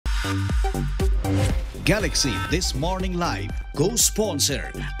Galaxy This Morning Live,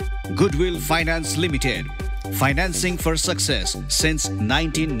 co-sponsored. Goodwill Finance Limited, financing for success since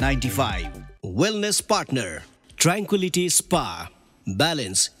 1995. Wellness partner, Tranquility Spa.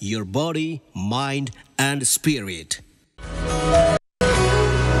 Balance your body, mind and spirit.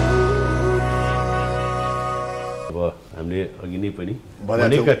 हामीले अघि नै पनि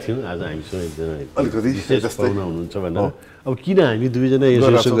भनेका थियौँ आज हामीसँग एकजना विशेष पाहुना हुनुहुन्छ भनेर अब किन हामी दुईजना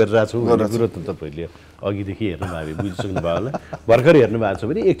यसो गरिरहेछौँ भन्ने कुरो त तपाईँहरूले अघिदेखि हेर्नु भएको बुझिसक्नु भयो होला भर्खर हेर्नु भएको छ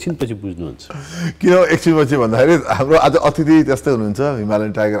भने एकछिनपछि बुझ्नुहुन्छ किन एकछिनपछि भन्दाखेरि हाम्रो आज अतिथि त्यस्तै हुनुहुन्छ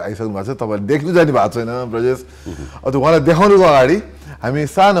हिमालयन टाइगर आइसक्नु भएको छ तपाईँले देख्नु जानु भएको छैन ब्रजेश अब उहाँलाई देखाउनुको अगाडि हामी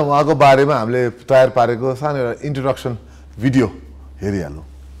सानो उहाँको बारेमा हामीले तयार पारेको सानो एउटा इन्ट्रोडक्सन भिडियो हेरिहालौँ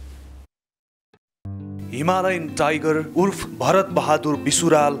हिमालयन टाइगर उर्फ भरत बहादुर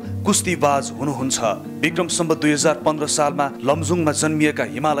बिसुराल कुस्तीबाज हुनुहुन्छ। विक्रम सम्वत 2015 सालमा लमजुङमा जन्मिएका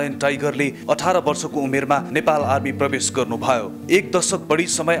हिमालयन टाइगरले 18 वर्षको उमेरमा नेपाल आर्मी प्रवेश गर्नुभयो। एक दशक बढी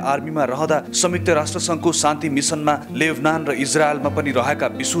समय आर्मीमा रहँदा संयुक्त राष्ट्र संघको शान्ति मिसनमा लेबनान र इजरायलमा पनि रहेका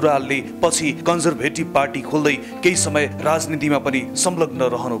बिसुरालले पछि कन्जर्भेटिभ पार्टी खोल्दै केही समय राजनीतिमा पनि संलग्न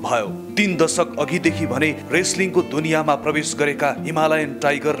रहनुभयो। 3 दशक अघिदेखि भने रेस्लिङको दुनियाँमा प्रवेश गरेका हिमालयन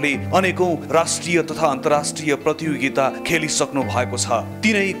टाइगरले अनेकौं राष्ट्रिय तथा अन्तर्राष्ट्रिय प्रतियोगिता खेलिसक्नु भएको छ।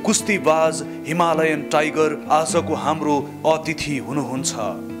 तिनै कुस्तीबाज हिमालयन टाइगर आजको हाम्रो अतिथि हुनुहुन्छ।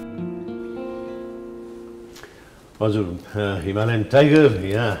 हजुर हिमालयन टाइगर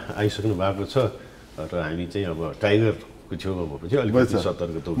यहाँ आइसक्नु भएको छ र हामी चाहिँ अब टाइगरको छेउमा भएपछि अलिकति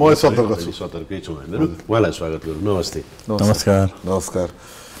सतर्कै छौँ हामीहरू उहाँलाई स्वागत गरौँ। नमस्ते। नमस्कार। नमस्कार।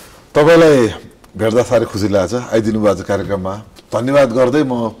 तपाईँलाई भेट्दा साह्रै खुसी लाग्छ आइदिनु भएको कार्यक्रममा धन्यवाद गर्दै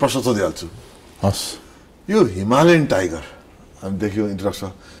म प्रश्न सोधिहाल्छु। हस् यो हिमालयन टाइगर हामी देख्यौँ इन्ट्रोडक्सन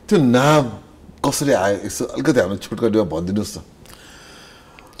त्यो नाम कसरी आयो यसो अलिकति हाम्रो छुटकरीमा भनिदिनुहोस् न।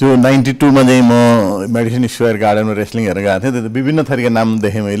 त्यो 92 मा चाहिँ म मेडिसिन स्क्वायर गार्डनमा रेस्लिङ हेरेर गएको थिएँ। त्यो विभिन्न थरीका नाम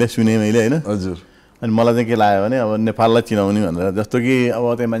देखेँ मैले सुनेँ मैले होइन। हजुर। अनि मलाई चाहिँ के लाग्यो भने अब नेपाललाई चिनाउने भनेर जस्तो कि अब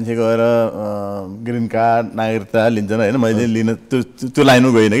त्यहाँ मान्छे गएर ग्रिन कार्ड नागरिकता लिन्छन् होइन मैले लिन त्यो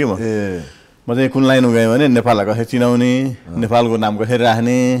लाइनमा गइनँ कि म चाहिँ कुन लाइनमा गएँ भने नेपाललाई कसरी चिनाउने नेपालको नाम कसरी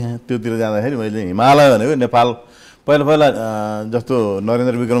राख्ने त्योतिर जाँदाखेरि मैले हिमालय भनेको नेपाल पहिला पहिला जस्तो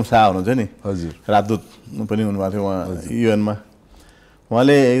नरेन्द्र विक्रम शाह हुनुहुन्छ नि हजुर राजदूत पनि हुनुभएको थियो उहाँ युएनमा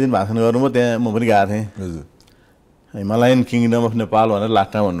उहाँले एक दिन भाषण गर्नुभयो त्यहाँ म पनि गएको थिएँ। हजुर। हिमालयन किङडम अफ नेपाल भनेर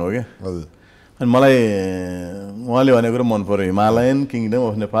लास्ट टाइम भन्नुभयो क्या। हजुर। अनि मलाई उहाँले भनेको कुरो मन पर्यो हिमालयन किङडम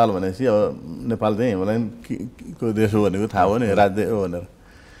अफ नेपाल भनेपछि अब नेपाल चाहिँ हिमालयन को देश हो भनेको थाहा हो नि राज्य हो भनेर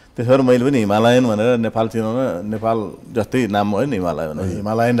त्यसो भएर मैले पनि हिमालयन भनेर नेपाल चिनाउन नेपाल जस्तै नाम हो नि हिमालय भनेर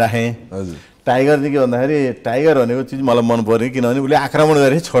हिमालयन राखेँ। हजुर। टाइगर चाहिँ के भन्दाखेरि टाइगर भनेको चिज मलाई मन पर्यो किनभने उसले आक्रमण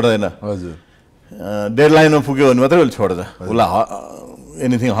गरे छोड्दैन। हजुर। डेड लाइनमा पुग्यो भने मात्रै उसले छोड्छ। उसलाई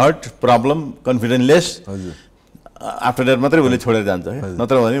anything hurt problem confidence lace after date मात्रै उसले छोडेर जान्छ क्या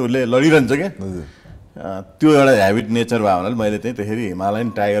नत्र भने उसले लडिरहन्छ क्या। त्यो एउटा ह्याबिट नेचर भयो भने मैले चाहिँ त्यसरी हिमालयन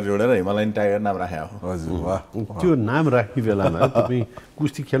टाइगर जोडेर हिमालयन टाइगर नाम राखेको हो। हजुर। वाह। त्यो नाम राख्ने बेलामा तपाईँ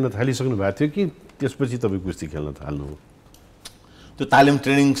कुस्ती खेल्न थालिसक्नु भएको थियो कि त्यसपछि तपाईँ कुस्ती खेल्न थाल्नुभयो? त्यो तालिम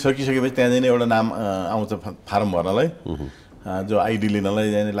ट्रेनिङ सकिसकेपछि त्यहाँ जाने एउटा नाम आउँछ फारम भर्नलाई जो आइडी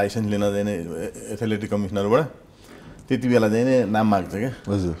लिनलाई जाने लाइसेन्स लिन जाने एथलेटिक कमिसनरबाट त्यति बेला जाने नाम माग्छ क्या।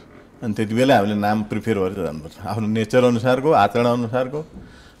 हजुर। अनि त्यति बेला हामीले नाम प्रिपेयर गरेर जानुपर्छ आफ्नो नेचर अनुसारको आचरण अनुसारको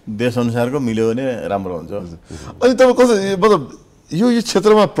देश अनुसारको मिल्यो भने राम्रो हुन्छ। अनि तपाईँ कसरी मतलब यो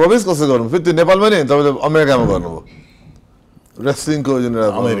क्षेत्रमा प्रवेश कसरी गर्नु फेरि त्यो नेपालमा नै तपाईँले अमेरिकामा गर्नुभयो रेस्लिङको जुन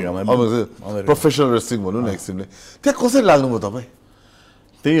अमेरिकामा प्रोफेसनल रेस्लिङ भनौँ न एक किसिमले त्यहाँ कसरी लाग्नुभयो तपाईँ?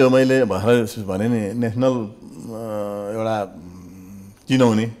 त्यही हो मैले भर्खर भने नि नेसनल एउटा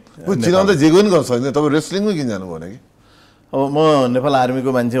चिनाउने चिनाउँदा जे पनि गर्न सक्दैन तपाईँ रेस्लिङमै किन जानुभयो भने कि अब म नेपाल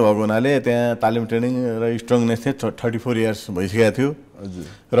आर्मीको मान्छे भएको हुनाले त्यहाँ तालिम ट्रेनिङ र स्ट्रङनेस थिएँ 34 इयर्स भइसकेको थियो। हजुर।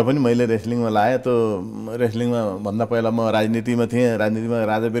 र पनि मैले रेस्लिङमा लाएँ त्यो रेस्लिङमा भन्दा पहिला म राजनीतिमा थिएँ। राजनीतिमा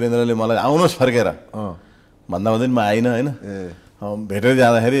राजा वीरेन्द्रले मलाई आउनुहोस् फर्केर भन्दा भन्दै म आइनँ होइन भेटेर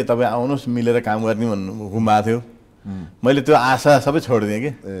जाँदाखेरि तपाईँ आउनुहोस् मिलेर काम गर्ने भन्नु हुकुम भएको थियो। मैले त्यो आशा सबै छोडिदिएँ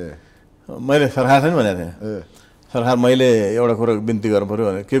कि मैले सरकारसँग भनेको थिएँ सरकार मैले एउटा कुरो बिन्ती गर्नु पऱ्यो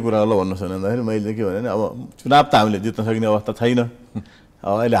भने के कुरा होला भन्नुहोस् भन्दाखेरि मैले के भने अब चुनाव त हामीले जित्न सक्ने अवस्था छैन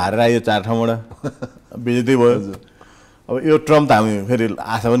अब अहिले हारेर आयो 4 ठाउँबाट बेइज्जती भयो। अब यो टर्म त हामी फेरि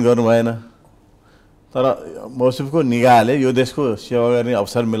आशा पनि गर्नु भएन तर मौसुफको निगाहले यो देशको सेवा गर्ने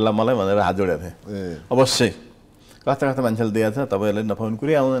अवसर मिल्ला मलाई भनेर हात जोडेको थिएँ। अवश्य कस्ता कस्ता मान्छेले दिएको छ तपाईँहरूले नपाउने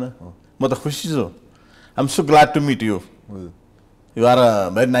कुरै आउँदैन म त खुसी छु। I'm so glad to meet you you are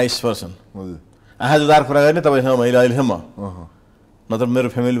a very nice person. आँखा जुदार कुरा गर्ने तपाईँसँग मैले अहिलेसम्म नत्र मेरो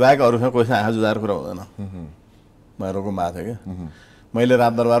फ्यामिली बाहेक अरूसँग कोहीसँग आँखा जुदार कुरा हुँदैन। म रोक्नु भएको थियो क्या मैले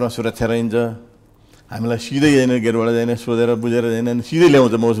रात दरबारमा सुरक्षा रहन्छ, हामीलाई सिधै जाने गेटबाट जाने सोधेर बुझेर जाने सिधै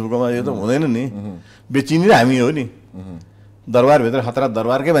ल्याउँछ मौसुमकोमा, यो त हुँदैन नि, बेचिने हामी हो नि, दरबारभित्र खतरा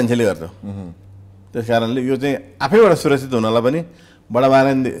दरबारकै मान्छेले गर्छ। त्यस कारणले यो चाहिँ आफैबाट सुरक्षित हुनलाई पनि बडा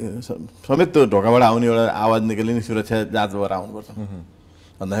महाराज समेत त्यो ढोकाबाट आउने एउटा आवाज निकालिने सुरक्षा जाँच भएर आउनुपर्छ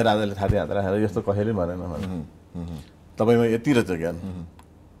भन्दाखेरि राजाले थाहा हात राखेर यस्तो कसैले भनेन भने तपाईँमा यति रहेछ ज्ञान।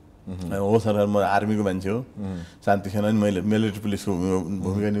 हो सर म आर्मीको मान्छे हो, शान्ति सेना नि मैले मिलिट्री पुलिसको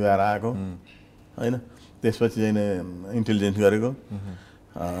भूमिका निभाएर आएको होइन, त्यसपछि चाहिँ इन्टेलिजेन्स गरेको,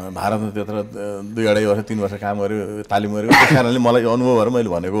 भारतमा त्यत्र 2-2.5 वर्ष 3 वर्ष काम गरेँ, तालिम गरेको। त्यस कारणले मलाई अनुभव भएर मैले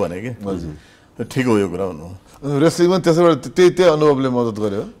भनेको भने कि ठिक हो यो कुरा भन्नु। रेस्लिङमा त्यसैबाट त्यही अनुभवले मद्दत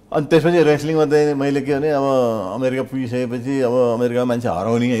गर्यो। अनि त्यसपछि रेस्लिङमा चाहिँ मैले के भने अब अमेरिका पुगिसकेपछि अब अमेरिकामा मान्छे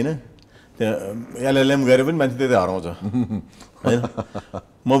हराउने होइन, त्यहाँ एलएलएम गरे पनि मान्छे त्यतै हराउँछ होइन।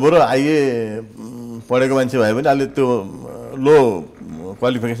 म बरु आइए पढेको मान्छे भए पनि अहिले त्यो लो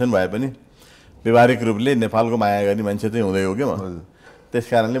क्वालिफिकेसन भए पनि व्यवहारिक रूपले नेपालको माया गर्ने मान्छे चाहिँ हुँदै हो क्या म। त्यस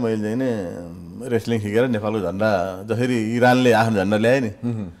कारणले मैले चाहिँ नि रेस्लिङ सिकेर नेपालको झन्डा जसरी इरानले आफ्नो झन्डा ल्याए नि,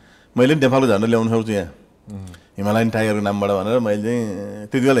 मैले पनि नेपालको झन्डा ल्याउन सक्छु यहाँ हिमालयन टाइगरको नामबाट भनेर मैले चाहिँ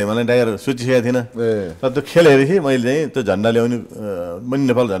त्यति बेला हिमालयन टाइगर सोचिसकेको थिइनँ। तर त्यो खेल हेरेपछि मैले चाहिँ त्यो झन्डा ल्याउने पनि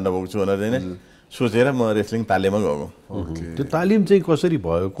नेपाल झन्डा बोक्छु भनेर चाहिँ सोचेर म रेस्लिङ तालिममा गएको। त्यो तालिम चाहिँ कसरी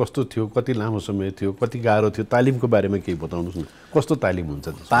भयो, कस्तो थियो, कति लामो समय थियो, कति गाह्रो थियो, तालिमको बारेमा केही बताउनुहोस् न, कस्तो तालिम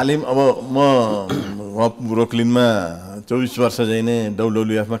हुन्छ? तालिम अब म ब्रुकलिनमा 24 वर्ष चाहिँ नै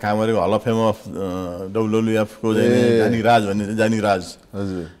डब्लुडब्लुएफमा काम गरेको, हल अफ फेम अफ डब्लुडब्लुएफको चाहिँ जानी राज भन्ने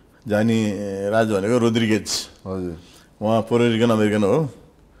जानी राज भनेको रोड्रिगेज, उहाँ पोर्टोरिकन अमेरिकन हो।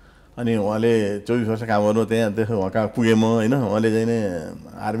 अनि उहाँले 24 वर्ष काम गर्नु त्यहाँ त्यसो उहाँ कहाँ पुगेँ म होइन। उहाँले चाहिँ नि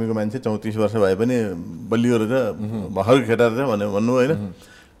आर्मीको मान्छे 34 वर्ष भए पनि बलियो रहेछ, भर्खर केटा रहेछ भन्नु होइन,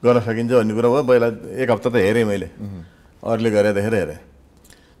 गर्न सकिन्छ भन्ने कुरा भयो। पहिला 1 हप्ता त हेरेँ मैले, अरूले गरेर देखेर हेरेँ।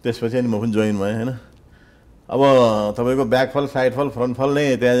 त्यसपछि अनि म पनि जोइन भएँ होइन। अब तपाईँको ब्याकफल, साइडफल, फ्रन्टफल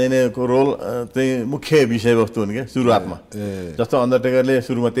नै त्यहाँ जाने रोल चाहिँ मुख्य विषयवस्तु हुन् क्या सुरुवातमा। जस्तो अन्डरटेकरले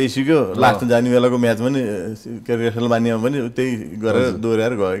सुरुमा त्यही सिक्यो, लास्ट जाने बेलाको म्याचमा पनि के अरे रेसलमानियामा पनि त्यही गरेर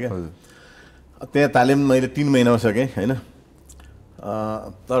दोहोऱ्याएर गयो क्या। त्यहाँ तालिम मैले 3 महिनामा सकेँ होइन।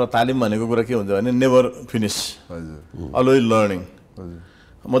 तर तालिम भनेको कुरा के हुन्छ भने नेभर फिनिस, अलवेज लर्निङ।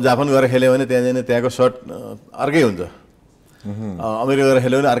 म जापान गएर खेलेँ भने त्यहाँ जाने त्यहाँको सर्ट अर्कै हुन्छ, अमेरिका गएर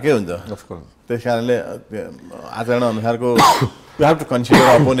खेल्यो भने अर्कै हुन्छ। त्यस कारणले आचरण अनुसारको you have to consider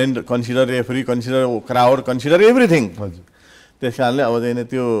opponent, consider referee, consider crowd, consider everything. त्यस कारणले अब चाहिँ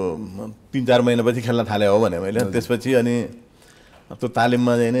त्यो 3-4 महिनापछि खेल्न थाले हो भने मैले। त्यसपछि अनि त्यो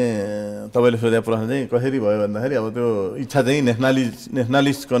तालिममा चाहिँ नि तपाईँले सोधेको प्रश्न चाहिँ कसरी भयो भन्दाखेरि अब त्यो इच्छा चाहिँ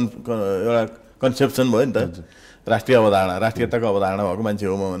नेसनलिस्ट एउटा कन्सेप्सन भयो नि त, राष्ट्रिय अवधारणा, राष्ट्रियताको अवधारणा भएको मान्छे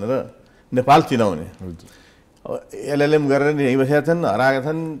हो म भनेर नेपाल चिनाउने। एलएलएम गरेर यहीँ बसेका छन्, हराएका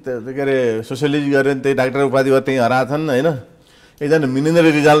छन्, के अरे सोसियोलोजी गरेर त्यही डाक्टर उपाधि भएर त्यहीँ हराएका छन् होइन। एकजना मिनेन्द्र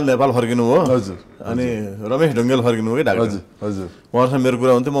रिजाल नेपाल फर्किनु हो अनि रमेश ढुङ्गेल फर्किनु हो कि डाक्टर। उहाँसँग मेरो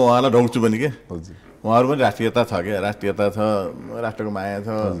कुरा हुन्थ्यो, म उहाँलाई ढोग्छु पनि के। उहाँहरू पनि राष्ट्रियता छ क्या, राष्ट्रियता छ, राष्ट्रको माया छ।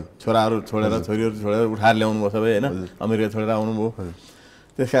 छोराहरू छोडेर छोरीहरू छोडेर उठाएर ल्याउनु भयो सबै होइन, अमेरिका छोडेर आउनुभयो।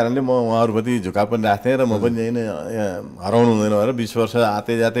 त्यस कारणले म उहाँहरूप्रति झुकाव पनि राख्थेँ र म पनि चाहिँ हराउनु हुँदैन भनेर 20 वर्ष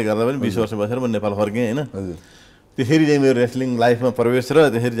आते जाते गर्दा पनि 20 वर्ष बसेर म नेपाल फर्केँ होइन। त्यसरी चाहिँ मेरो रेस्लिङ लाइफमा प्रवेश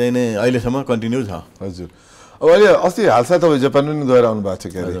र त्यसरी चाहिँ नै अहिलेसम्म कन्टिन्यू छ। हजुर। अब अहिले अस्ति हालसा तपाईँ जापान पनि गएर आउनु भएको छ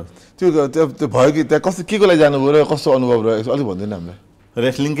क्या, त्यो भयो कि त्यहाँ कस्तो के को लागि जानुभयो र कस्तो अनुभव रह्यो अलिक भन्दैन हामीलाई?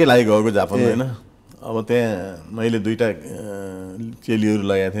 रेस्लिङकै लागि गएको जापान होइन। अब त्यहाँ मैले 2टा चेलीहरू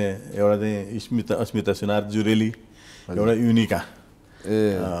लगाएको थिएँ, एउटा चाहिँ अस्मिता सुनार जुरेली, एउटा युनिका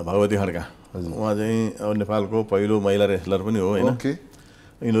भगवती खड्का। उहाँ चाहिँ अब नेपालको पहिलो महिला रेस्लर पनि हो होइन।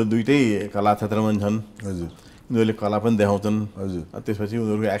 यिनीहरू 2टै कला क्षेत्रमा छन्। हजुर। उनीहरूले कला पनि देखाउँछन्। हजुर। त्यसपछि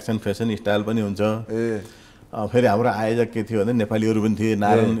उनीहरूको एक्सन फेसन स्टाइल पनि हुन्छ। फेरि हाम्रो आयोजक के थियो भने नेपालीहरू पनि थिए,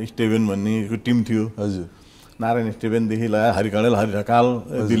 नारायण स्टेभेन भन्नेको टिम थियो। हजुर। नारायण स्टेभेनदेखि लगायो हरि कणेल, हरि ढकाल,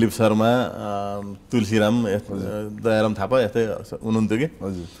 दिलीप शर्मा, तुलसीराम, दयाराम थापा यस्तै हुनुहुन्थ्यो कि।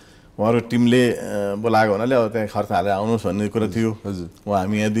 हजुर। उहाँहरूको टिमले बोलाएको हुनाले अब त्यहाँ खर्च हालेर आउनुहोस् भन्ने कुरा थियो। हजुर। उहाँ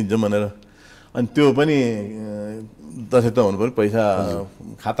हामी यहाँ दिन्छौँ भनेर। अनि त्यो पनि दसैँ त हुनु पऱ्यो, पैसा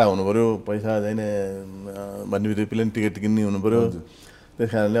खाता हुनु पऱ्यो, पैसा चाहिँ भन्ने बित्तिकै प्लेन टिकट किन्ने हुनु पऱ्यो। त्यस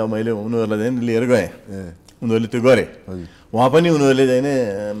कारणले अब मैले उनीहरूलाई चाहिँ लिएर गएँ, उनीहरूले त्यो गरे। उहाँ पनि उनीहरूले चाहिँ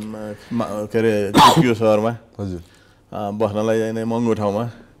के अरे टोकियो सहरमा बस्नलाई चाहिँ महँगो ठाउँमा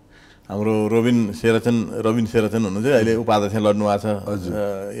हाम्रो रबिन सेरचन हुनुहुन्छ, अहिले उपाध्यक्ष लड्नु भएको छ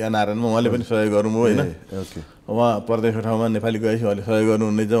या नारायणमा, उहाँले पनि सहयोग गर्नुभयो होइन। उहाँ परदेशको ठाउँमा नेपाली गएपछि उहाँले सहयोग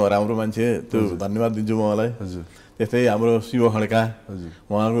गर्नुहुनेछ, राम्रो मान्छे, त्यो धन्यवाद दिन्छु म उहाँलाई। त्यस्तै हाम्रो शिव खड्का,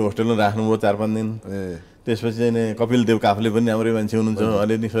 उहाँको होस्टेलमा राख्नुभयो 4-5 दिन। त्यसपछि चाहिँ नि कपिल देव काफले पनि राम्रै मान्छे हुनुहुन्छ,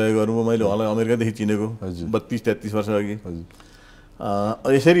 अलिअलि सहयोग गर्नुभयो। मैले उहाँलाई अमेरिकादेखि चिनेको 32-33 वर्ष अघि।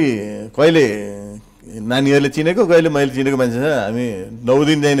 यसरी कहिले नानीहरूले चिनेको, कहिले मैले चिनेको मान्छे छ। हामी 9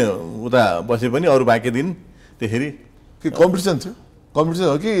 दिन चाहिँ उता बसे पनि अरू बाँकी दिन त्यसरी के कम्पिटिसन थियो? कम्पिटिसन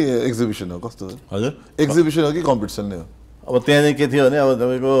हो कि एक्जिबिसन हो? कस्तो हो? हजुर, एक्जिबिसन हो कि कम्पिटिसन नै हो? अब त्यहाँ चाहिँ के थियो भने अब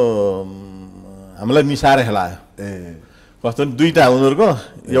तपाईँको हामीलाई मिसाएर खेलायो। कस्तो नि 2टा उनीहरूको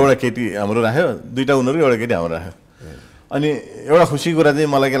एउटा केटी हाम्रो राख्यो, 2टा उनीहरूको एउटा केटी हाम्रो राख्यो। अनि एउटा खुसी कुरा चाहिँ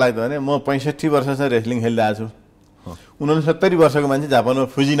मलाई के लाग्यो भने म 65 वर्षसम्म रेस्लिङ खेलिरहेको छु। 69 वर्षको मान्छे जापानमा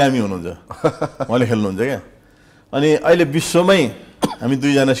फुजिनामी हुनुहुन्छ, उहाँले खेल्नुहुन्छ क्या। अनि अहिले विश्वमै हामी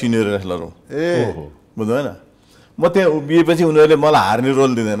 2जना सिनियर रेस्लर हौँ। बुझ्नु भएन? म त्यहाँ उभिएपछि उनीहरूले मलाई हार्ने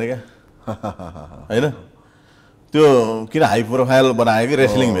रोल दिँदैन क्या, होइन? त्यो किन हाई प्रोफाइल बनायो कि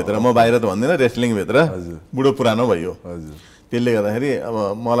रेस्लिङभित्र, म बाहिर त भन्दिनँ, रेस्लिङभित्र बुढो पुरानो भयो। त्यसले गर्दाखेरि अब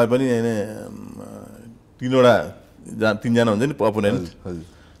मलाई पनि तिनजना हुन्छ नि अपोनेन्ट,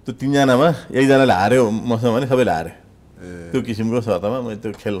 त्यो 3जनामा एकजनाले हार्यो मसँग भने सबैले हारे। त्यो किसिमको सतहमा मैले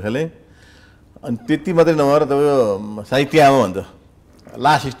त्यो खेल खेलेँ। अनि त्यति मात्रै नभएर तपाईँको साहित्यमा भन्छ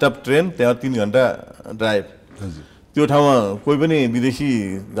लास्ट स्टप ट्रेन, त्यहाँ 3 घन्टा ड्राइभ। त्यो ठाउँमा कोही पनि विदेशी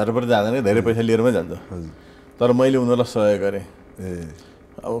झटपट जाँदैन, धेरै पैसा लिएरमै जान्छ। तर मैले उनीहरूलाई सहयोग गरेँ।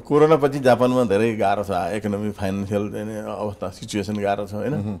 अब कोरोना पछि जापानमा धेरै गाह्रो छ, इकोनोमिक फाइनेन्सियल अवस्था सिचुएसन गाह्रो छ,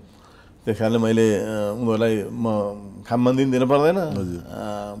 होइन? त्यस कारणले मैले उनीहरूलाई म खामबन्दी दिनु पर्दैन,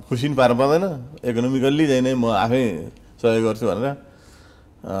 खुसी पनि पार्नु पर्दैन, इकोनोमिकल्ली चाहिँ नै म आफै सहयोग गर्छु भनेर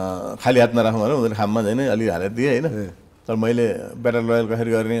खाली हात नराखौँ भनेर उनीहरूले खाममा चाहिँ नै अलिक हालेर दिएँ, होइन? तर मैले ब्याटल रोयल कसरी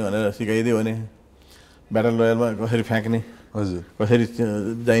गर्ने भनेर सिकाइदिएँ भने ब्याटल रोयलमा कसरी फ्याँक्ने, कसरी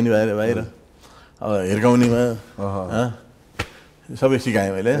जाइने बाहिर अब हिर्काउनेमा सबै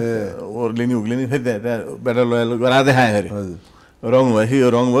सिकाएँ मैले। ओर्लिने उक्लिने फेरि त्यहाँ ब्याटल रोयल गराएर देखाएँ। फेरि रङ भएपछि यो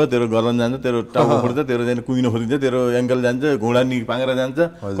रङ भयो, तेरो गर्दन जान्छ, तेरो टाउको फुट्छ, तेरो चाहिँ कुहिनो फुटिन्छ, तेरो एङ्कल जान्छ, घुँडा पाङ्ग्रा जान्छ,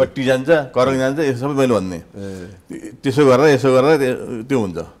 पट्टी जान्छ, करङ जान्छ, यो सबै मैले भन्ने। त्यसो गरेर यसो गरेर त्यो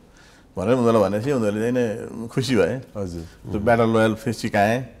हुन्छ भनेर उनीहरूलाई भनेपछि उनीहरूले चाहिँ खुसी भए। त्यो ब्याटल रोयल फेरि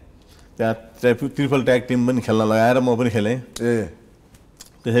सिकाएँ। त्यहाँ ट्रिपल ट्याग टिम पनि खेल्न लगाएर म पनि खेलेँ।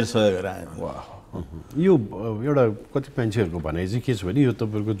 त्यसरी सहयोग गरेर आएँ। यो एउटा कति मान्छेहरूको भनाइ चाहिँ के छ भने यो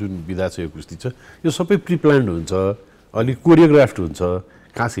तपाईँको जुन विधा छ, यो कुस्ती छ, यो सबै प्रिप्लान्ड हुन्छ, अलिक कोरियोग्राफ्ड हुन्छ।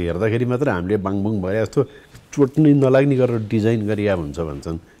 खास हेर्दाखेरि मात्र हामीले बाङबुङ भए जस्तो चोट्नै नलाग्ने गरेर डिजाइन गरिया हुन्छ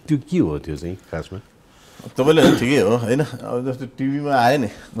भन्छन्। त्यो के हो त्यो चाहिँ खासमा? तपाईँले ठिकै हो, होइन? अब जस्तो टिभीमा आयो नि,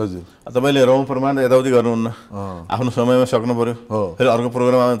 हजुर, तपाईँले रौँ प्रमाण यताउति गर्नुहुन्न, आफ्नो समयमा सक्नु पऱ्यो। फेरि अर्को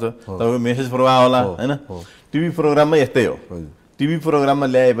प्रोग्राम आउँछ, तपाईँको मेसेज प्रवाह होला, होइन? टिभी प्रोग्राममा यस्तै हो। टिभी प्रोग्राममा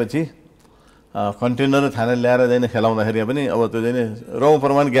ल्याएपछि कन्टेनर थाना ल्याएर चाहिँ खेलाउँदाखेरि पनि अब त्यो चाहिँ रौँ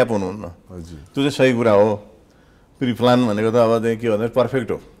प्रमाण ग्याप हुनुहुन्न। त्यो चाहिँ सही कुरा हो। प्रिप्लान भनेको त अब चाहिँ के भन्दा पर्फेक्ट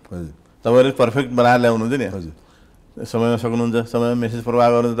हो। तपाईँले पर्फेक्ट बनाएर ल्याउनुहुन्छ नि, समयमा सक्नुहुन्छ, समयमा मेसेज प्रवाह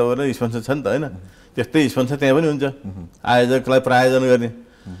गर्नुहुन्छ, तपाईँले स्पोन्सर छ नि त, होइन? त्यस्तै स्पोन्सर त्यहाँ पनि हुन्छ, आयोजकलाई प्रायोजन गर्ने।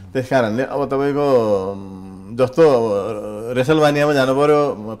 त्यस कारणले अब तपाईँको जस्तो रेसलमानियामा जानु पऱ्यो,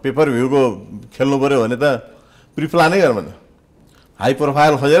 पेपर भ्यूको खेल्नु पऱ्यो भने त प्रिप्लानै गर्नु पर्छ। हाई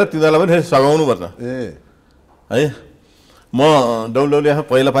प्रोफाइल खोजेर तिनीहरूलाई पनि फेरि सघाउनुपर्छ है। म डब्लुडब्लुएफ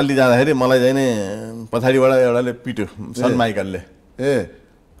पहिलोपालि जाँदाखेरि मलाई चाहिँ नि पछाडिबाट एउटाले पिट्यो, सन माइकलले।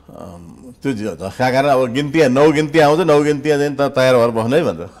 त्यो झस्का कारण अब गिन्ती 9 गिन्ती आउँछ, 9 गिन्ती चाहिँ त तयार भएर बस्नु है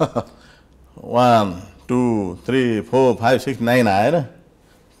भन्छ। 1 2 3 4 5 6 9 आएन,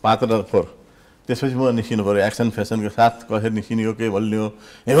 5 र 4। त्यसपछि म निस्किनु पऱ्यो एक्सन फेसनको साथ। कसरी निस्किने हो, के बोल्ने हो?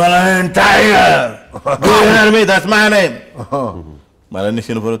 हिमालयन टाइगर भनेर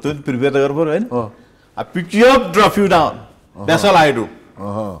निस्किनु पऱ्यो। त्यो प्रिपेयर त गर्नु पऱ्यो, होइन? Pick you up, drop you down, that's all I do.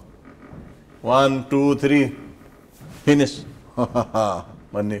 1 2 3 finish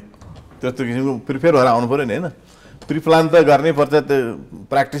भन्ने त्यस्तो किसिमको प्रिपेयर भएर आउनु पऱ्यो नि, होइन? प्रिप्लान त गर्नै पर्छ, त्यो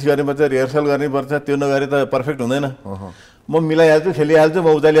प्र्याक्टिस गर्नुपर्छ, रिहर्सल गर्नुपर्छ। त्यो नगरे त पर्फेक्ट हुँदैन। म मिलाइहाल्छु, खेलिहाल्छु,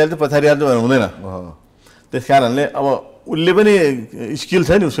 म उचालिहाल्छु, पछाडिहाल्छु भनेर हुँदैन। त्यस कारणले अब उसले पनि स्किल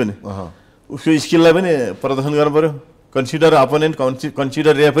छ नि, उसको नि, उसको स्किललाई पनि प्रदर्शन गर्नु पऱ्यो। Consider opponent,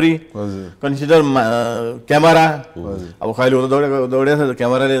 consider referee, consider camera. अब कहिले हुँदा दौडेको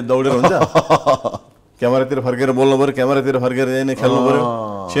क्यामेराले दौडेर हुन्छ, क्यामेरातिर फर्केर बोल्नु पऱ्यो, क्यामेरातिर फर्केर जाने खेल्नु पऱ्यो।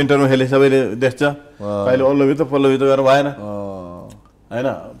 सेन्टरमा खेले सबैले देख्छ, कहिले ओल्लो भित्र पल्लो भित्र गरेर भएन, होइन?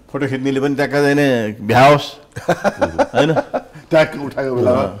 फोटो खिच्नेले पनि ट्याक्क जाने भ्याओस्, होइन? ट्याक्क उठाएको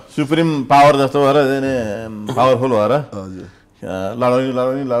बेलामा सुप्रिम पावर जस्तो भएर जाने पावरफुल भएर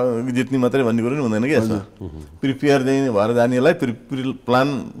लडाउने जित्ने मात्रै भन्ने कुरो नि हुँदैन कि यसो। प्रिपेयर चाहिँ भएर जानेलाई प्लान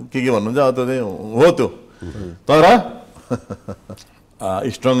के भन्नुहुन्छ अब त्यो चाहिँ हो त्यो। तर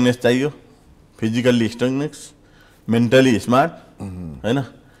स्ट्रङनेस चाहियो, फिजिकल्ली स्ट्रङनेस, मेन्टली स्मार्ट, होइन?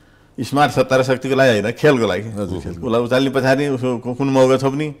 स्मार्ट सत्ता र शक्तिको लागि होइन, खेलको लागि। उसलाई उचाल्ने पछाडि उसको कुन मौका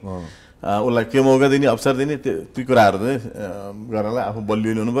छोप्ने, उसलाई के मौका दिने, अवसर दिने, ती कुराहरू चाहिँ गर्नलाई आफू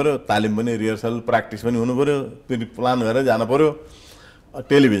बलियो हुनु पऱ्यो। तालिम पनि, रिहर्सल प्र्याक्टिस पनि हुनु पऱ्यो। फेरि प्लान गरेर जानु पऱ्यो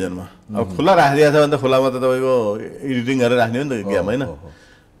टेलिभिजनमा। अब खुल्ला राखिदिएको छ भने त खुल्लामा त तपाईँको एडिटिङ गरेर राख्ने हो नि त गेम, होइन?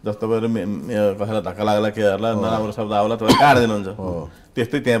 जस्तो तपाईँहरू कसैलाई धक्का लाग्ला के गर्ला, नराम्रो शब्द आउला तपाईँ काटिदिनुहुन्छ।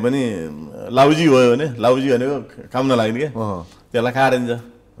 त्यस्तै त्यहाँ पनि लाउजी भयो भने, लाउजी भनेको काम नलाग्ने क्या, त्यसलाई काटिदिन्छ।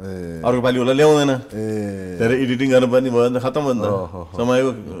 अर्को पालि उसलाई ल्याउँदैन। धेरै एडिटिङ गर्नुपर्ने भयो भने त खत्तम भयो नि त। समयको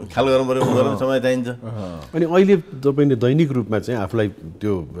ख्याल गर्नु पऱ्यो, समय चाहिन्छ। अनि अहिले तपाईँले दैनिक रूपमा चाहिँ आफूलाई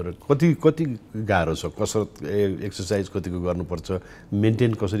त्यो कति गाह्रो छ? कसरत एक्सर्साइज कतिको गर्नुपर्छ,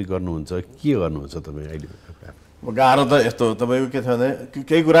 मेन्टेन कसरी गर्नुहुन्छ, के गर्नुहुन्छ तपाईँ अहिले? गाह्रो त यस्तो तपाईँको के छ भने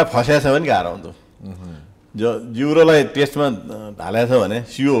केही कुरा फस्या छ भने गाह्रो हुन्छ। जिउरोलाई टेस्टमा हालेको छ भने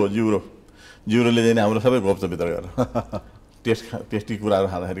सियो हो जिउरोले चाहिँ हाम्रो सबै घोप्छ भित्र गएर टेस्टी कुराहरू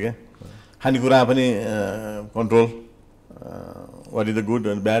खाँदाखेरि क्या। खानेकुरा पनि control, what is the good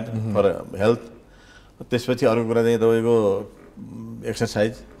and bad for health. त्यसपछि अर्को कुरा चाहिँ तपाईँको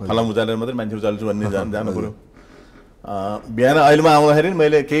एक्सर्साइज, फलाम उचालेर मात्रै मान्छे उचाल्छु भन्ने जानु पऱ्यो। बिहान अहिलेमा आउँदाखेरि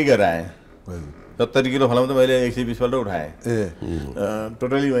मैले केही गरेर आएँ। 70 किलो फलाम त मैले 120 पल्ट उठाएँ।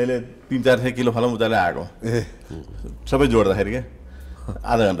 टोटली मैले 3-4 किलो फलाम उचालेर आएको, सबै जोड्दाखेरि क्या,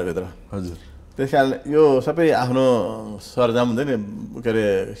 आधा घन्टाभित्र। हजुर, त्यस कारण यो सबै आफ्नो सरजाम हुन्छ नि, के अरे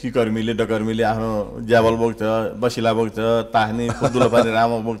सिकर्मीले डकर्मीले आफ्नो ज्याबल बोक्छ, बसिला बोक्छ, ताख्ने फुदुलो पानी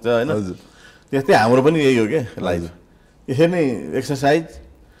रामो बोक्छ, होइन? त्यस्तै हाम्रो पनि यही हो क्या लाइफ। यसरी नै एक्सर्साइज,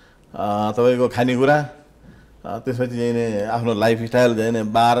 तपाईँको खानेकुरा, त्यसपछि चाहिँ नि आफ्नो लाइफस्टाइल चाहिँ नि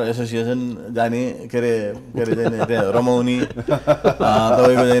बार एसोसिएसन जाने, के अरे चाहिँ त्यहाँ रमाउने,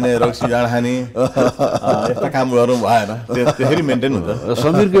 तपाईँको चाहिँ नि रक्सी जाँड खाने, यस्ता काम गर्नु भएन। त्यसरी मेन्टेन हुन्छ।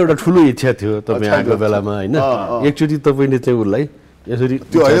 समीरको एउटा ठुलो इच्छा थियो तपाईँ आएको बेलामा, होइन? एकचोटि तपाईँले चाहिँ उसलाई यसरी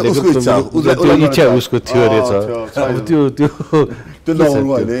इच्छा उसको थियो रहेछ। अब त्यो नहुनु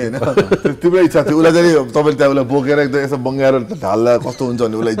अहिले, होइन? तिम्रो इच्छा थियो उसलाई चाहिँ तपाईँले त्यहाँ उसलाई बोकेर एकदम यसो बङ्गाएर ढाल्दा कस्तो हुन्छ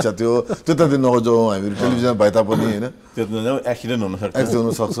भन्ने उसलाई इच्छा थियो। त्यो त नजाउँ हामीहरू टेलिभिजनमा भए तापनि, होइन? त्यो एक्सिडेन्ट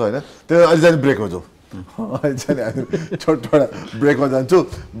हुनसक्छ, होइन? त्यो अहिले जाने ब्रेकमा जाउँ। अहिले चाहिँ हामी छोटो ब्रेकमा जान्छौँ।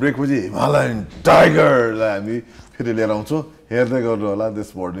 ब्रेकपछि हिमालयन टाइगरलाई हामी फेरि लिएर आउँछौँ। हेर्दै गर्नु होला this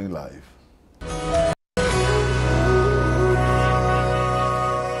morning live.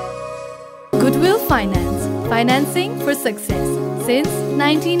 Goodwill Finance, financing for success since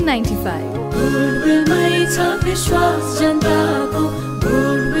 1995. Goodwill mai cha vishwas janta ko,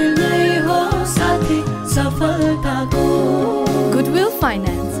 Goodwill nai ho sathi safalta ko. Goodwill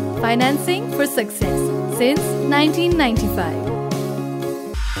Finance, financing for success since 1995.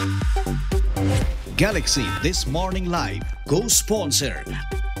 Galaxy This Morning Live co-sponsor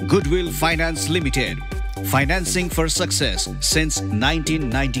Goodwill Finance Limited, financing for success since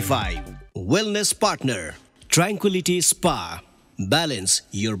 1995. Wellness partner Tranquility Spa, balance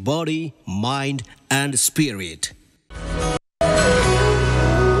your body, mind and spirit.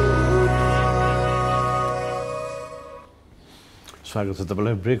 स्वागत छ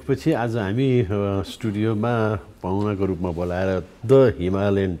तपाईँलाई ब्रेकपछि। आज हामी स्टुडियोमा पाहुनाको रूपमा बोलाएर the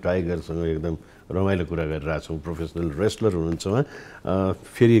Himalayan टाइगरसँग एकदम रमाइलो कुरा गरिरहेछौँ। प्रोफेसनल रेस्लर हुनुहुन्छ उहाँ।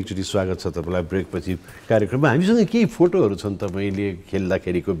 फेरि एकचोटि स्वागत छ तपाईँलाई ब्रेकपछि कार्यक्रममा। हामीसँग केही फोटोहरू छन् तपाईँले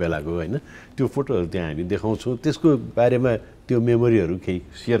खेल्दाखेरिको बेलाको, होइन? त्यो फोटोहरू त्यहाँ हामी देखाउँछौँ। त्यसको बारेमा त्यो मेमोरीहरू केही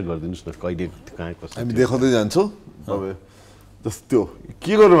सेयर गरिदिनुहोस् न, कहिले कहाँ कस्तो हामी देखाउँदै जान्छौँ। तपाईँ जस्तो त्यो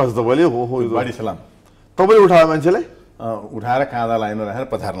के गर्नुभएको छ तपाईँले? बाडी सलाम तपाईँले उठायो मान्छेलाई? उठाएर काँदा लाइनमा राखेर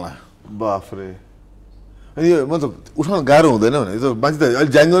पछार्ला। बाफ्रे, अनि यो मतलब उठाउन गाह्रो हुँदैन भने त मान्छे त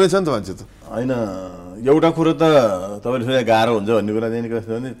अलिक जाङ्गो नै छ नि त मान्छे त, होइन? एउटा कुरो त तपाईँले सोचे गाह्रो हुन्छ भन्ने कुरा चाहिँ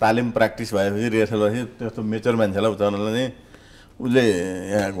कस्तो भने तालिम प्र्याक्टिस भएपछि रिहर्सल भएपछि त्यस्तो मेचर मान्छेलाई उचाउनलाई चाहिँ उसले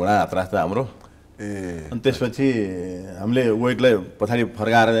यहाँ घुँडा हात राख्छ हाम्रो। अनि त्यसपछि हामीले वेटलाई पछाडि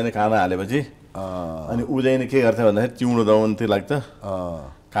फर्काएर जाने काँदा हालेपछि अनि ऊ चाहिँ के गर्छ भन्दाखेरि चिउँडो दबाउनु लाग्छ।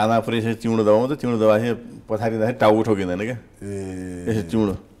 काँदा पुरै चिउँडो दबाउँछ, चिउँडो दबाएपछि पछाडि जाँदाखेरि टाउको ठोकिँदैन क्या, यसो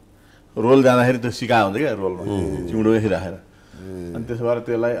चिउँडो रोल जाँदाखेरि त्यो सिका हुन्छ क्या, रोलमा चिउँडो यसरी राखेर। अनि त्यसो भएर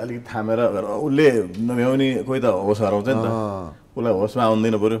त्यसलाई अलिकति थामेर उसले नभ्याउने कोही त होस हराउँछ नि त, उसलाई होसमा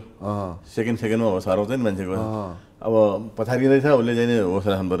आउँदैन पऱ्यो। सेकेन्डमा होस हराउँछ नि मान्छेको। अब पछाडि रहेछ उसले चाहिँ होस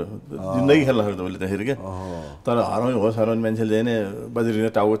राख्नु पऱ्यो, जिन्दगी खेल्न सक्छ उसले त्यसरी क्या। तर होस हराउने मान्छेले चाहिँ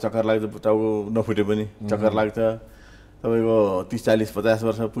बज्रिने टाउको चक्कर लाग्छ, टाउको नफुटे पनि चक्कर लाग्छ। तपाईँको 30, 40, 50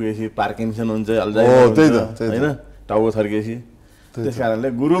 वर्ष पुगेपछि पार्किन्सन हुन्छ, अल्जाइमर, होइन? टाउको थर्किएपछि। त्यस कारणले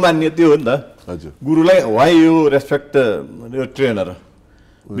गुरु मान्ने त्यो हो नि त। हजुर, गुरुलाई वाइ यु रेस्पेक्ट यो trainer,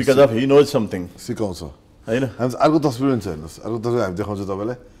 because of he knows something, सिकाउँछ, होइन? हामी अर्को तस्बिर पनि छ हेर्नुहोस्। अर्को तस्बिर हामी देखाउँछौँ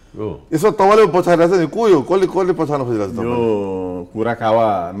तपाईँलाई। यसो तपाईँले पछाडिरहेको छ नि को यो कसले पछाड्न खोजिरहेको छ यो कुराकावा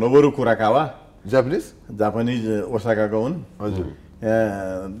नोबोरु कुराकावा जापानिज ओसाकाको हुन् हजुर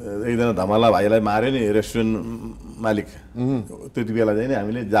यहाँ एकजना धमाला भाइलाई मार्यो नि रेस्टुरेन्ट मालिक त्यति बेला चाहिँ नि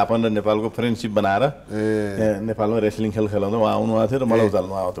हामीले जापान र नेपालको फ्रेन्डसिप बनाएर यहाँ नेपालमा रेस्लिङ खेल खेलाउँदा उहाँ आउनुभएको थियो र मलाई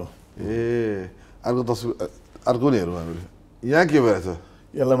उचाल्नु आएको थियो अर्को तस्बिर अर्को नि हेरौँ हामीले यहाँ के भइरहेछ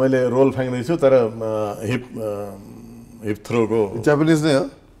यसलाई मैले रोल फ्याँक्दैछु तर हिप थ्रोको जापानिज नै हो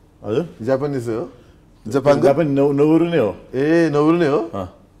हजुर जापानिज हो जापान नोबोरु नै हो नोबोरु नै हो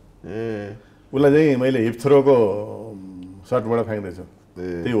उसलाई चाहिँ मैले हिप थ्रोको सर्टबाट फ्याँक्दैछु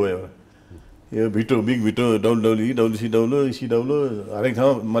त्यही हो एउटा यो भिटो बिग भिटो डब्लुडब्लुई डब्लुसिडब्लु इसिडब्लु हरेक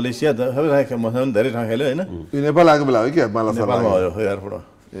ठाउँ मलेसिया सबै ठाउँ मसँग धेरै ठाउँ खेल्यो होइन यो नेपाल आएको बेला हो कि नेपालमा हो एयरपोर्ट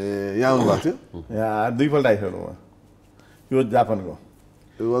यहाँ आउनुभएको थियो यहाँ 2 पल्ट आइसक्नु म यो जापानको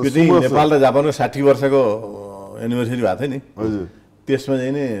यो चाहिँ नेपाल र जापानको 60 वर्षको एनिभर्सरी भएको थियो नि हजुर त्यसमा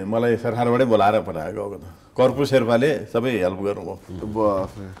चाहिँ नि मलाई सरकारबाटै बोलाएर पठाएको त कर्पु शेर्पाले सबै हेल्प गर्नुभयो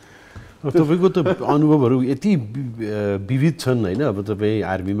तपाईँको त अनुभवहरू यति विविध छन् होइन अब तपाईँ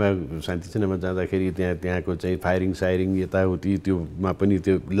आर्मीमा शान्ति सेनामा जाँदाखेरि त्यहाँको चाहिँ फायरिङ सायरिङ यताउति त्योमा पनि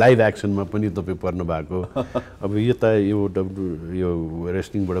त्यो लाइभ एक्सनमा पनि तपाईँ पर्नु भएको अब यता यो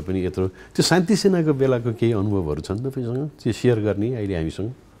रेस्लिङबाट पनि यत्रो त्यो शान्ति सेनाको बेलाको केही अनुभवहरू छन् तपाईँसँग त्यो सेयर गर्ने अहिले हामीसँग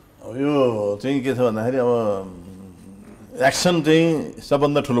यो चाहिँ के छ भन्दाखेरि अब एक्सन चाहिँ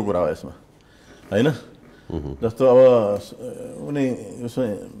सबभन्दा ठुलो कुरा हो यसमा होइन जस्तो अब उनी उसमा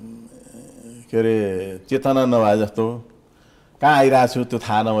के अरे चेतना नभए जस्तो कहाँ आइरहेको छु त्यो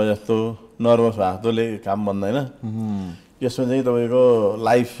थाहा नभए जस्तो नर्भस भएको जस्तोले काम बन्दैन यसमा चाहिँ तपाईँको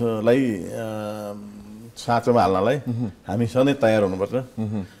लाइफलाई साँचोमा हाल्नलाई हामी सधैँ तयार हुनुपर्छ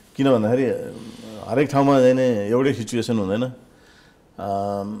किन भन्दाखेरि हरेक ठाउँमा चाहिँ एउटै सिचुएसन हुँदैन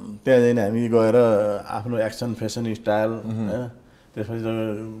त्यहाँ चाहिँ हामी गएर आफ्नो एक्सन फेसन स्टाइल होइन त्यसपछि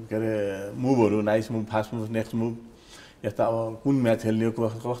के अरे मुभहरू nice move fast move next move यस्ता अब कुन म्याच खेल्ने हो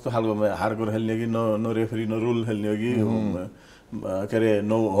कस्तो खालको हार्डकोर खेल्ने हो कि नो रेफरी नो रुल खेल्ने हो कि के अरे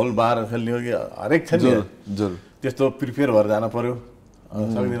नो होल बार खेल्ने हो कि हरेक छ नि त्यस्तो प्रिपेयर भएर जानु पर्यो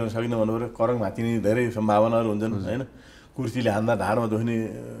सकिन भन्नु पऱ्यो करङ भाँचिने धेरै सम्भावनाहरू हुन्छन् होइन कुर्सीले हान्दा ढाडमा दुख्ने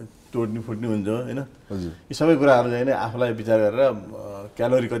तोड्ने फुट्ने हुन्छ होइन यी सबै कुराहरू चाहिँ आफूलाई विचार गरेर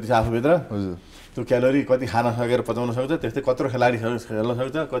क्यालोरी कति छ आफूभित्र त्यो क्यालोरी कति खान सकेर पचाउन सक्छ त्यस्तै कत्रो खेलाडी खेल्न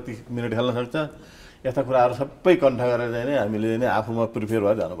सक्छ कति मिनट खेल्न सक्छ यस्ता कुराहरू सबै कन्ठ गरेर चाहिँ हामीले आफूमा प्रिपेयर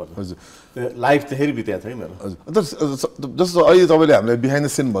भएर जानुपर्छ हजुर त्यो लाइफ त्यसरी बिताएको छ कि मेरो हजुर जस्तो अहिले तपाईँले हामीलाई बिहाइन्ड द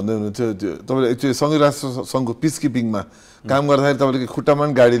सिन भन्दै हुनुहुन्थ्यो त्यो तपाईँले एक्चुअली संयुक्त राष्ट्र सङ्घको पिस किपिङमा काम गर्दाखेरि तपाईँले खुट्टामा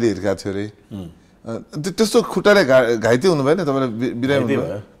पनि गाडीले हिर्काएको थियो अरे त्यस्तो खुट्टाले घाइते हुनु भएन तपाईँलाई बिरामी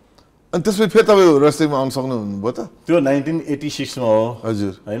हुनुभयो अनि त्यसपछि फेरि तपाईँ रेस्लिङमा आउनु सक्नुभयो त त्यो 1986 मा हो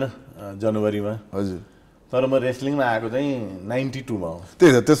हजुर होइन जनवरीमा हजुर तर म रेस्लिङमा आएको चाहिँ 92 मा हो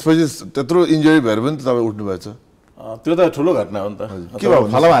त्यही त त्यसपछि त्यत्रो इन्जरी भएर पनि तपाईँ उठ्नु भएछ त्यो त ठुलो घटना हो नि त के भयो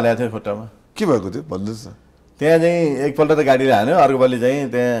फलाम हालेको थियो खुट्टामा के भएको थियो भन्नुहोस् न त्यहाँ चाहिँ एकपल्ट त गाडीले हान्यो अर्कोपालि चाहिँ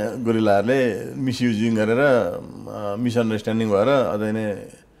त्यहाँ गोरिल्लाहरूले मिसयुजिङ गरेर मिसअन्डरस्ट्यान्डिङ भएर अझै नै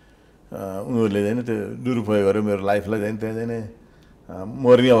उनीहरूले चाहिँ त्यो दुरुपयोग गर्यो मेरो लाइफलाई चाहिँ त्यहाँ चाहिँ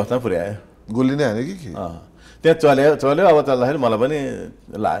मर्ने अवस्थामा पुर्यायो गोली नै हान्यो कि त्यहाँ चल्यो अब चल्दाखेरि मलाई पनि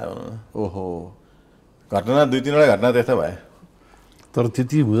लाग्यो ओहो घटना 2-3वटा घटना त्यस्ता भए तर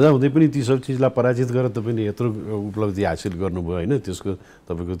त्यति हुँदै पनि ती सब चिजलाई पराजित गरेर तपाईँले यत्रो उपलब्धि हासिल गर्नुभयो होइन त्यसको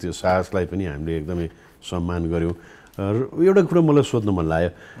तपाईँको त्यो साहसलाई पनि हामीले एकदमै सम्मान गऱ्यौँ र एउटा कुरा मलाई सोध्न मन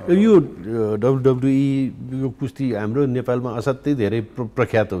लाग्यो यो WWE यो कुस्ती हाम्रो नेपालमा असाध्यै धेरै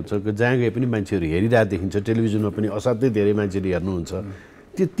प्रख्यात हुन्छ जहाँ गए पनि मान्छेहरू हेरिरहेको देखिन्छ टेलिभिजनमा पनि असाध्यै धेरै मान्छेले हेर्नुहुन्छ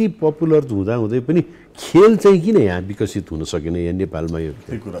त्यति पपुलर हुँदै पनि खेल चाहिँ किन यहाँ विकसित हुन सकेन यहाँ नेपालमा यो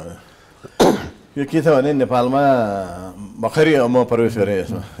कुरा यो के छ भने नेपालमा भर्खरै म प्रवेश गरेँ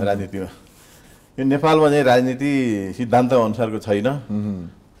यसमा राजनीतिमा यो नेपालमा चाहिँ राजनीति सिद्धान्त अनुसारको छैन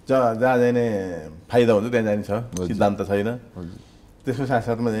जहाँ चाहिँ फाइदा हुन्छ त्यहाँ जाने छ सिद्धान्त छैन त्यसको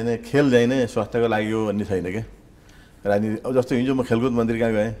साथसाथमा चाहिँ खेल चाहिँ नै स्वास्थ्यको लागि हो भन्ने छैन क्या राजनीति अब जस्तो हिजो म खेलकुद मन्त्री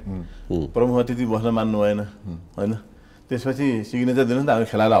कहाँ गएँ प्रमुख अतिथि बस्न मान्नु भएन होइन त्यसपछि सिग्नेचर दिनुहोस् न हामी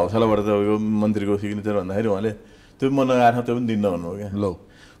खेलाएर हौसलाबाट त यो मन्त्रीको सिग्नेचर भन्दाखेरि उहाँले त्यो पनि मन लगाएर त्यो पनि दिन्न भन्नुभयो क्या ल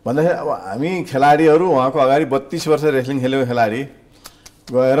भन्दाखेरि अब हामी खेलाडीहरू उहाँको अगाडि 32 वर्ष रेस्लिङ खेलेको खेलाडी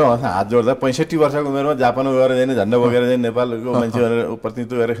गएर उहाँसँग हात जोड्दा 65 वर्षको उमेरमा जापानमा गएर जाने झन्डा बोकेर जाने नेपालको मान्छे भनेर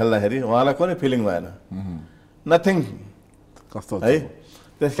प्रतिनिधित्व गरेर खेल्दाखेरि उहाँलाई कुनै फिलिङ भएन नथिङ कस्तो है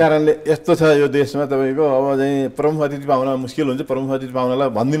त्यस कारणले यस्तो छ यो देशमा तपाईँको अब चाहिँ प्रमुख अतिथि पाउन मुस्किल हुन्छ प्रमुख अतिथि पाउनलाई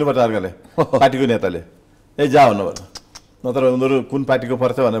भनिदिनुपर्छ अर्काले पार्टीको नेताले ए जा भन्नुपर्छ नत्र उनीहरू कुन पार्टीको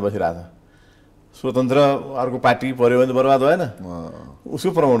पर्छ भनेर बसिरहेको छ स्वतन्त्र अर्को पार्टी पऱ्यो भने बर्बाद भएन उसको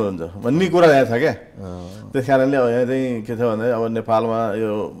प्रमोट हुन्छ भन्ने कुरा यहाँ छ क्या त्यस कारणले यहाँ चाहिँ के छ भने अब नेपालमा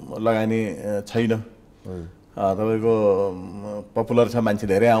यो लगानी छैन तपाईँको पपुलर छ मान्छे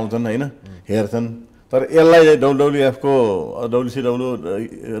धेरै आउँछन् होइन हेर्छन् तर यसलाई डब्लुडब्लुएफको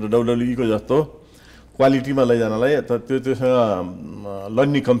डब्लुडब्लुईको जस्तो क्वालिटीमा लैजानलाई त्योसँग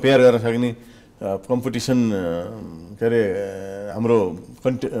लड्ने कम्पेयर गर्न सक्ने कम्पिटिसन के अरे हाम्रो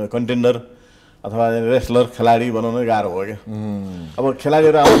कन्टेन्डर अथवा रेस्लर खेलाडी बनाउन गाह्रो हो क्या अब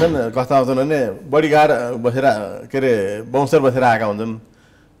खेलाडीहरू आउँछन् कस्ता आउँछन् भने बडी गार्ड बसेर के अरे बाउन्सर बसेर आएका हुन्छन्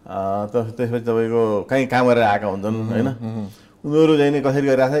त्यसपछि तपाईँको कहीँ काम गरेर आएका हुन्छन् होइन उनीहरू चाहिँ कसरी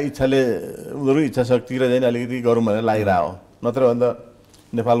गरिरहेको छ इच्छाले उनीहरू इच्छा शक्ति र चाहिँ अलिकति गरौँ भनेर लागिरहेको हो नत्र भने त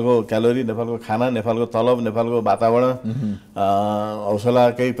नेपालको क्यालोरी नेपालको खाना नेपालको तलब नेपालको वातावरण हौसला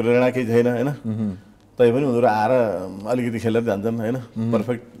केही प्रेरणा केही छैन होइन तैपनि उनीहरू आएर अलिकति खेलेर जान्छन् होइन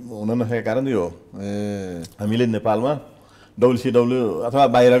पर्फेक्ट हुन नसकेको कारण यो हो हामीले नेपालमा डब्लुसिडब्लु अथवा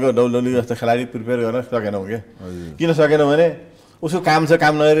बाहिरको डब्लुडब्लु जस्तो खेलाडी प्रिपेयर गर्न सकेनौँ क्या किन सकेनौँ भने उसको काम छ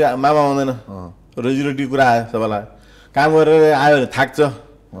काम नगरी मामा आउँदैन रोजीरोटी कुरा आयो सबैलाई काम गरेर आयो भने थाक्छ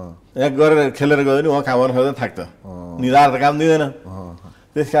यहाँ गरेर खेलेर गयो भने उहाँ काम गर्न सक्दैन थाक्छ निधार त काम दिँदैन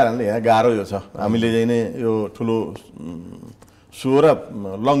त्यस कारणले यहाँ गाह्रो यो छ हामीले चाहिँ नै यो ठुलो सो र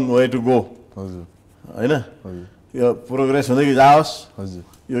लङ वे टु गो होइन यो प्रोग्रेस हुँदै जाओस्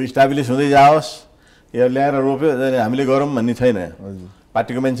यो इस्टाब्लिस हुँदै जाओस् यो ल्याएर रोप्यो हामीले गरौँ भन्ने छैन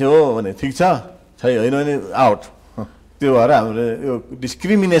पार्टीको मान्छे हो भने ठिक छ होइन भने आउट त्यो भएर हाम्रो यो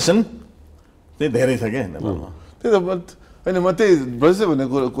डिस्क्रिमिनेसन चाहिँ धेरै छ क्या नेपालमा त्यही त होइन म त्यही ब्रजेश भन्ने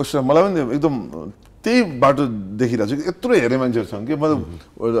क्वेसन मलाई पनि एकदम त्यही बाटो देखिरहेको छु कि यत्रो हेर्ने मान्छेहरू छन् कि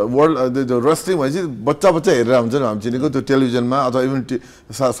मतलब वर्ल्ड रेस्लिङ भनेपछि बच्चा हेरेर हुन्छ नि हामी चिनेको त्यो टेलिभिजनमा अथवा इभन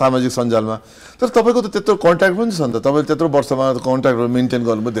सामाजिक सञ्जालमा तर तपाईँको त त्यत्रो कन्ट्याक्ट पनि छ नि त तपाईँले त्यत्रो वर्षमा कन्ट्याक्टहरू मेन्टेन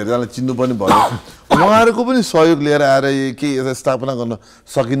गर्नुभयो धेरैजनालाई चिन्नु पनि भयो उहाँहरूको पनि सहयोग लिएर आएर केही यता स्थापना गर्न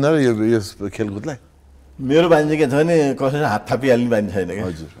सकिन्न र यस खेलकुदलाई मेरो बानी के छ भने कसैले हात थापिहाल्ने बानी छैन क्या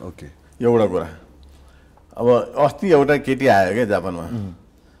हजुर ओके एउटा कुरा अब अस्ति एउटा केटी आयो क्या जापानमा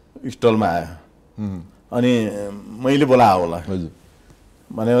स्टलमा आयो अनि मैले बोलाएँ होला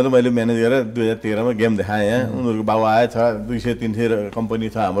भनेको त मैले म्यानेज गरेर 2013मा गेम देखाएँ यहाँ उनीहरूको बाबु आयो छ 200-300 कम्पनी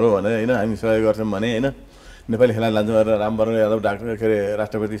छ हाम्रो भनेर होइन हामी सहयोग गर्छौँ भने होइन नेपाली खेलाडी लान्छौँ गरेर रामवरण यादव डाक्टर के अरे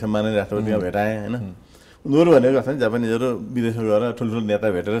राष्ट्रपति सम्मानित राष्ट्रपतिमा भेटाएँ होइन उनीहरू भनेको जस्तो जापानिजहरू विदेशमा गएर ठुल्ठुलो नेता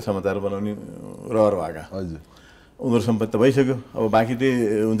भेटेर समाचार बनाउने रहर भएका हजुर उनीहरू सम्पत्ति त भइसक्यो अब बाँकी चाहिँ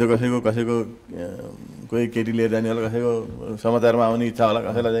हुन्छ कसैको कोही केटी लिएर जाने होला कसैको समाचारमा आउने इच्छा होला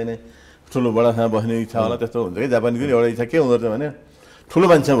कसैलाई जाने ठुलो बडासँग बस्ने इच्छा होला त्यस्तो हुन्छ कि जापानीको एउटा इच्छा के हुँदो रहेछ भने ठुलो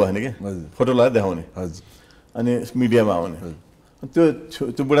मान्छेमा बस्ने कि फोटो लगाएर देखाउने अनि मिडियामा आउने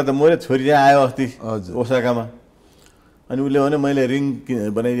त्यो बुढा त मऱ्यो छोरी चाहिँ आयो अस्ति ओसाकामा अनि उसले भने मैले रिङ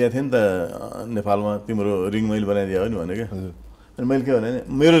बनाइदिएको थिएँ नि त नेपालमा तिम्रो रिङ मैले बनाइदिएको नि भने क्या अनि मैले के भने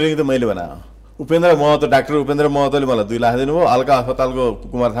मेरो रिङ त मैले बनाएँ उपेन्द्र महतो डाक्टर उपेन्द्र महतोले मलाई 2 लाख दिनुभयो हल्का अस्पतालको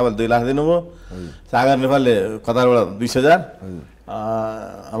कुमार थापाले 2 लाख दिनुभयो सागर नेपालले कतारबाट 20,000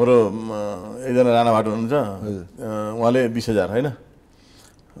 हाम्रो एकजना राणाभाट हुनुहुन्छ उहाँले 20,000 होइन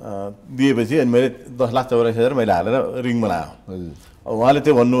दिएपछि अनि मैले 10,84,000 मैले हालेर रिङ बनाएँ अब उहाँले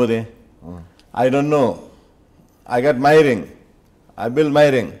त्यो भन्नुभयो त्यहाँ I don't know I got my ring I build my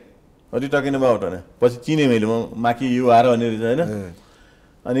ring कति टकिन अबाउट भने पछि चिनेँ मैले म माकी यु आएर भन्ने रहेछ होइन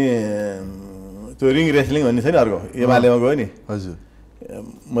अनि त्यो रिङ रेस्लिङ भन्ने छ नि अर्को एमालेमा गयो नि हजुर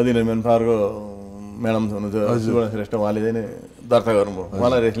मदिना मेन पावरको म्याडम हुनुहुन्छ सुवर्ण श्रेष्ठ उहाँले चाहिँ दर्ता गर्नुभयो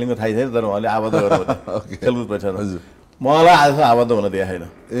उहाँलाई रेस्लिङको थाहै छैन तर उहाँले आबद्ध गर्नुभयो खेलकुद परिषद हजुर मलाई आजसम्म आबद्ध हुन दिएको छैन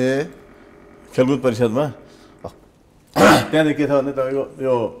खेलकुद परिषदमा त्यहाँदेखि के छ भने तपाईँको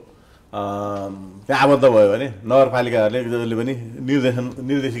यो त्यहाँ आबद्ध भयो भने नगरपालिकाहरूले जसले पनि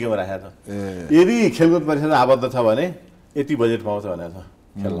निर्देशिकामा राखेको छ यदि खेलकुद परिषद आबद्ध छ भने यति बजेट पाउँछ भनेको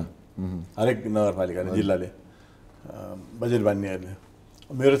छ खेल्न हरेक नगरपालिकाले जिल्लाले बजेट बान्नेहरूले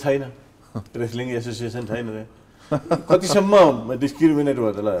मेरो छैन रेस्लिङ एसोसिएसन छैन कतिसम्म डिस्क्रिमिनेट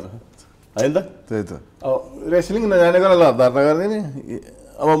भयो त ल होइन त त्यही त अब रेस्लिङ नजानेकोलाई ल दर्ता गरिदिने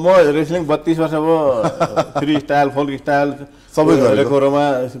अब म रेस्लिङ 32 वर्ष भयो फ्री स्टाइल फोल्क स्टाइल सबै गरेकोमा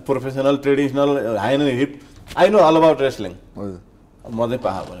professional traditional हाइन hip I know all about wrestling म चाहिँ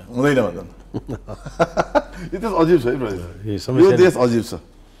पाहा भने हुँदैन भन्छ यो त अजिब छ है यो देश अजिब छ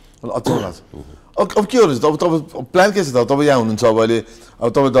अचम्म लाग्छ अब के गर्नुहुन्छ अब तपाईँ प्लान के छ त तपाईँ यहाँ हुनुहुन्छ अब अहिले अब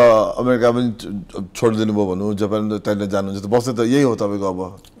तपाईँ त अमेरिका पनि छोडिदिनु भयो भनौँ जापान त्यहाँनिर जानुहुन्छ त बस्ने त यही हो तपाईँको अब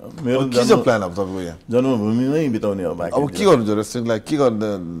मेरो के छ प्लान अब तपाईँको यहाँ जन्मभूमिमै बिताउने हो अब के गर्नुहुन्छ रेस्लिङलाई के गर्ने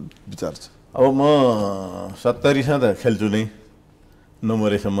विचार छ अब म 70 त खेल्छु नै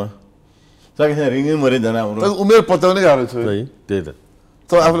नमरेसम्म सकेसम्म रिङै मरे जना हाम्रो उमेर पत्याउनै गाह्रो छ त्यही त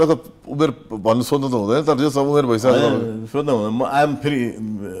तपाईँ आफूलाई त उमेर भन्नु सोध्नु त हुँदैन तर यो सब उमेर भइसक्यो सोध्नु हुँदैन म आइएम फेरि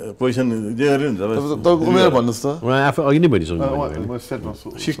क्वेसन जे गरे हुन्छ तपाईँको उमेर भन्नुहोस् त उहाँ आफै अघि नै भनिसक्नु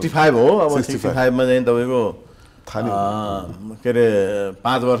 65 हो अब 65 मा चाहिँ तपाईँको के अरे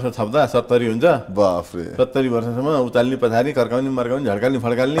 5 वर्ष थप्दा 70 हुन्छ बाफरे 70 वर्षसम्म उचाल्ने पछाडि कर्काउने मर्काउने झड्काल्ने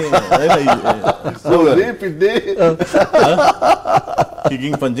फड्काल्ने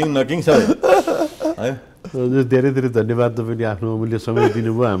किकिङ पन्चिङ नकिङ सबै है धेरै धेरै धन्यवाद तपाईँले आफ्नो अमूल्य समय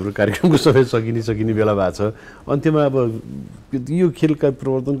दिनुभयो हाम्रो कार्यक्रमको समय सकिने बेला भएको छ अन्त्यमा अब यो खेलका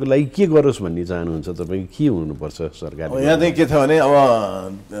प्रवर्तनको लागि के गरोस् भन्ने चाहनुहुन्छ तपाईँ के हुनुपर्छ सरकारले यहाँ चाहिँ के छ भने अब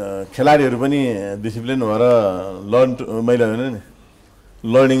खेलाडीहरू पनि डिसिप्लिन भएर मैले भने नि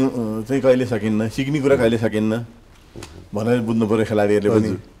लर्निङ चाहिँ कहिले सकिन्न सिक्ने कुरा कहिले सकिन्न भनेर बुझ्नु पऱ्यो खेलाडीहरूले पनि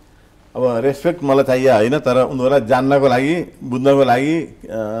अब रेस्पेक्ट मलाई चाहियो होइन तर उनीहरूलाई जान्नको लागि बुझ्नको लागि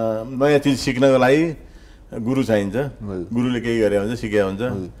नयाँ चिज सिक्नको लागि गुरु चाहिन्छ गुरुले केही गरे हुन्छ सिके हुन्छ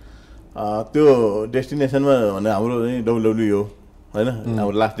त्यो डेस्टिनेसनमा भने हाम्रो चाहिँ डब्लुडब्ल्यू हो होइन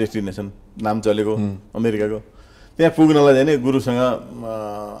हाम्रो लास्ट डेस्टिनेसन नाम चलेको अमेरिकाको त्यहाँ पुग्नलाई चाहिँ गुरुसँग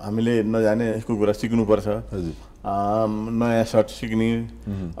हामीले नजाने यसको कुरा सिक्नुपर्छ नयाँ सर्ट सिक्ने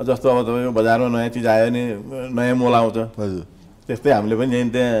जस्तो अब तपाईँको बजारमा नयाँ चिज आयो भने नयाँ मोल आउँछ त्यस्तै हामीले पनि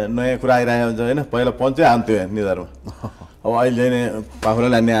त्यहाँ नयाँ कुरा आइरहेको हुन्छ होइन पहिला पञ्चै हान्थ्यो निधारमा अब अहिले चाहिँ पाखुरा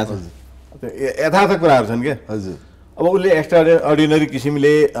लाने आएको छ यथार्थ कुराहरू छन् क्या हजुर अब उसले एक्स्ट्रा अर्डिनरी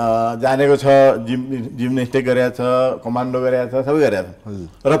किसिमले जानेको छ जिम्नेस्टिक गरेको छ कमान्डो गरेको छ सबै गरेको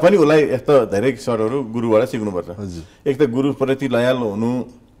छ र पनि उसलाई यस्तो धेरै सर्टहरू गुरुबाट सिक्नुपर्छ एक त गुरुप्रति लयाल हुनु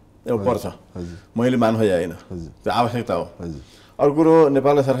पर्छ मैले मान्छु होइन त्यो आवश्यकता हो अर्को कुरो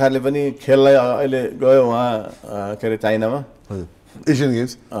नेपाल सरकारले पनि खेललाई अहिले गयो उहाँ के अरे चाइनामा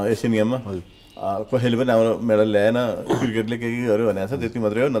एसियन गेममा कसैले पनि हाम्रो मेडल ल्याएन क्रिकेटले के गर्यो भनेको छ त्यति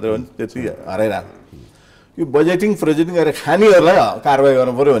मात्रै हो नत्र भने त्यति हराइरहेको यो बजेटिङ प्रोजेक्टिङ गरेर खानेहरूलाई कारवाही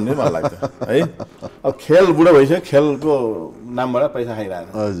गर्नु पऱ्यो भन्ने मलाई लाग्छ है अब खेल बुढो भइसक्यो खेलको नामबाट पैसा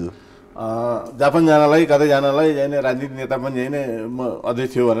खाइरहेको हजुर जापान जानलाई कतै जानलाई जाने राजनीतिक नेता पनि जाने म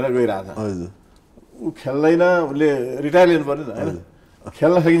अध्यक्ष थियो भनेर गइरहेको छ हजुर ऊ खेल्दैन उसले रिटायर लिनु पर्यो नि होइन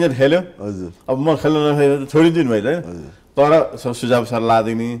खेल्न सकिन्छ खेल्यो हजुर अब म खेल्न नसकेको छोडिदिनु भयो तर सुझाव सल्लाह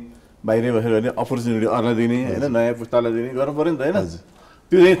दिने बाहिरै बसेर भने अपर्च्युनिटी अरूलाई दिने होइन नयाँ पुस्तालाई दिने गर्नु पऱ्यो नि त होइन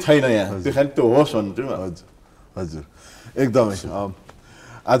त्यो चाहिँ छैन यहाँ त्यो खालि त्यो होस् भन्छु हजुर हजुर एकदमै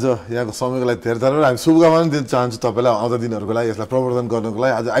आज यहाँको समयको लागि धेरै धन्यवाद हामी शुभकामना दिन चाहन्छु तपाईँलाई आउँदो दिनहरूको लागि यसलाई प्रवर्धन गर्नको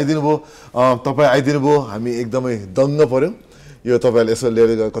लागि आज आइदिनु भयो तपाईँ आइदिनु भयो हामी एकदमै दङ्ग पऱ्यौँ यो तपाईँले यसो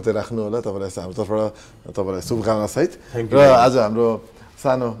लिएर गएर कतै राख्नु होला तपाईँलाई हाम्रो तर्फबाट तपाईँलाई शुभकामना सहित र आज हाम्रो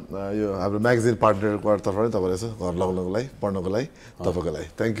सानो यो हाम्रो म्यागजिन पार्टनरबाट तर्फबाट तपाईँलाई यसो घर लगाउनको लागि पढ्नको लागि तपाईँको लागि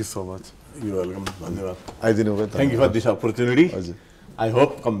thank you so much you welcome धन्यवाद आइदिनु भयो thank you for this opportunity हजुर I hope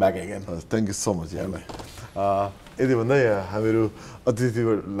come back eigen thank you so much यहाँलाई यदि भन्दा हामीहरू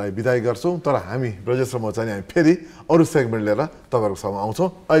अतिथिलाई बिदाई गर्छौँ तर हामी ब्रजेश र म चाहिँ हामी फेरि अरू सेगमेन्ट लिएर तपाईँहरूको समूह आउँछौँ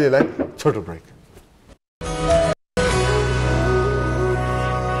अहिलेलाई छोटो brake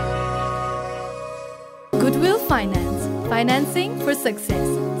Goodwill Finance, financing for success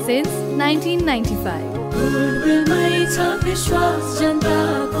since 1995. Goodwill mai cha vishwas janta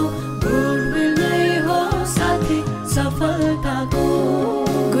ko, Goodwill mai ho sathi safalta ko.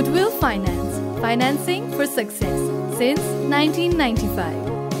 Goodwill Finance, financing for success since 1995.